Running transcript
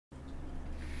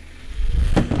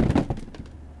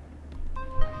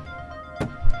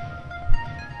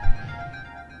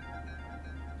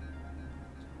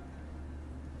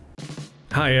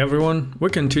Hi everyone, we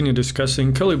continue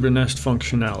discussing Calibry Nest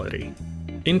functionality.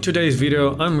 In today's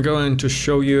video I'm going to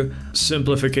show you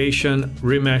simplification,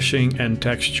 remeshing and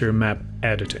texture map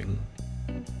editing.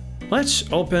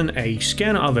 Let's open a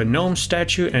scan of a gnome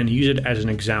statue and use it as an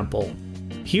example.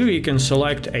 Here you can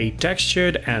select a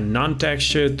textured and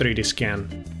non-textured 3D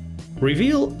scan.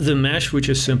 Reveal the mesh which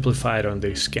is simplified on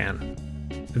this scan.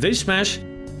 This mesh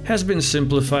has been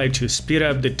simplified to speed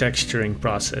up the texturing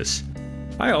process.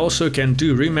 I also can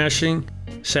do remeshing,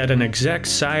 set an exact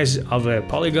size of the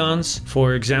polygons,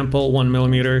 for example 1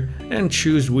 mm, and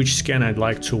choose which scan I'd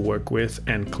like to work with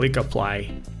and click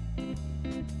apply.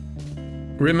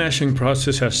 Remeshing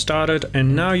process has started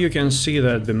and now you can see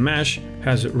that the mesh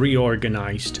has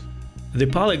reorganized. The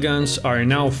polygons are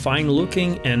now fine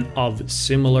looking and of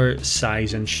similar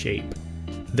size and shape.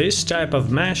 This type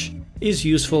of mesh is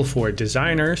useful for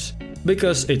designers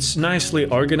because it's nicely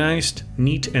organized,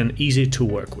 neat and easy to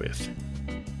work with.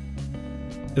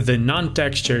 The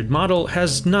non-textured model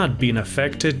has not been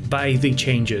affected by the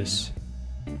changes.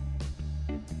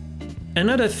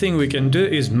 Another thing we can do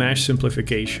is mesh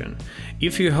simplification.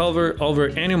 If you hover over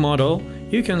any model,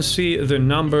 you can see the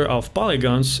number of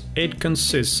polygons it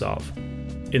consists of.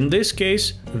 In this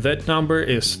case, that number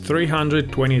is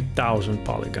 320,000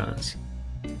 polygons.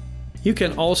 You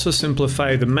can also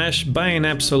simplify the mesh by an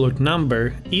absolute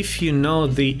number if you know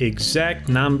the exact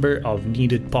number of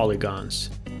needed polygons.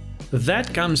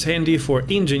 That comes handy for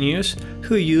engineers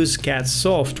who use CAD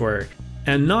software,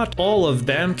 and not all of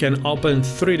them can open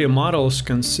 3D models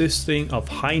consisting of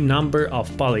high number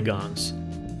of polygons.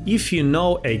 If you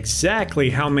know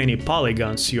exactly how many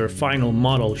polygons your final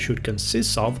model should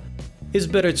consist of, it's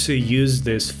better to use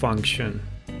this function.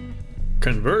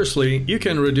 Conversely, you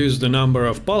can reduce the number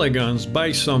of polygons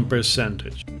by some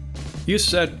percentage. You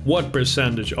set what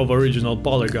percentage of original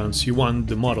polygons you want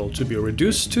the model to be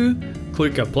reduced to,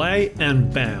 click apply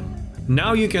and bam!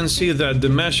 Now you can see that the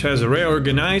mesh has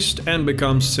reorganized and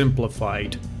becomes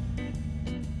simplified.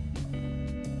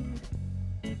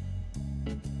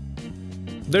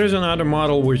 There is another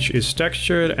model which is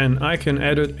textured and I can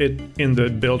edit it in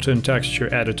the built-in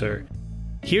texture editor.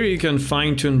 Here you can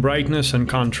fine-tune brightness and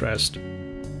contrast.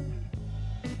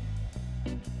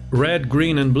 Red,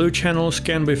 green and blue channels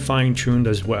can be fine-tuned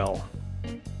as well.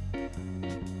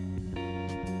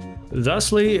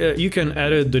 Thusly, you can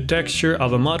edit the texture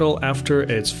of a model after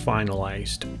it's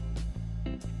finalized.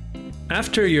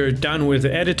 After you're done with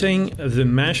the editing, the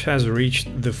mesh has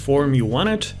reached the form you want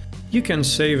it, you can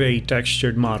save a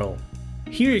textured model.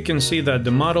 Here you can see that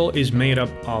the model is made up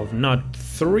of not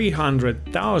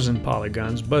 300,000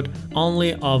 polygons, but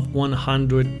only of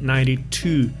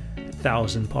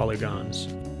 192,000 polygons.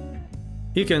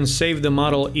 You can save the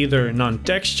model either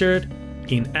non-textured,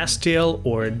 in STL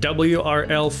or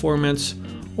WRL formats,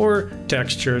 or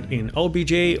textured in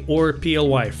OBJ or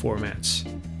PLY formats.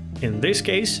 In this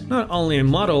case, not only a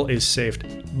model is saved,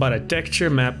 but a texture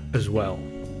map as well.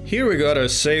 Here we got a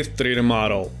saved 3D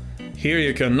model. Here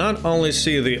you can not only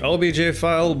see the OBJ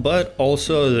file, but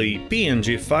also the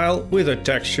PNG file with a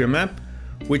texture map,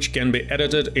 which can be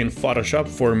edited in Photoshop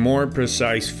for more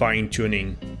precise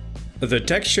fine-tuning. The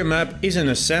texture map is an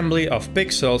assembly of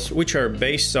pixels which are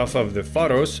based off of the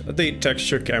photos the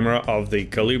texture camera of the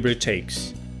Calibry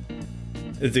takes.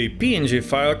 The PNG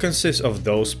file consists of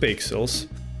those pixels,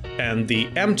 and the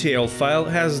MTL file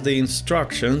has the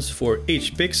instructions for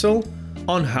each pixel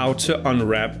on how to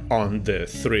unwrap on the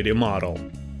 3D model.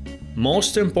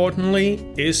 Most importantly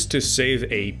is to save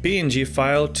a PNG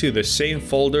file to the same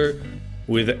folder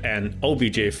with an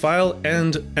OBJ file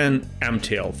and an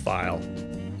MTL file.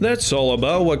 That's all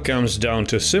about what comes down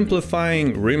to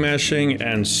simplifying, remeshing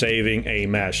and saving a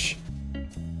mesh.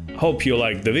 Hope you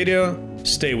liked the video,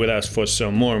 stay with us for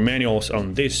some more manuals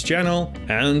on this channel,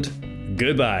 and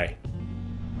goodbye!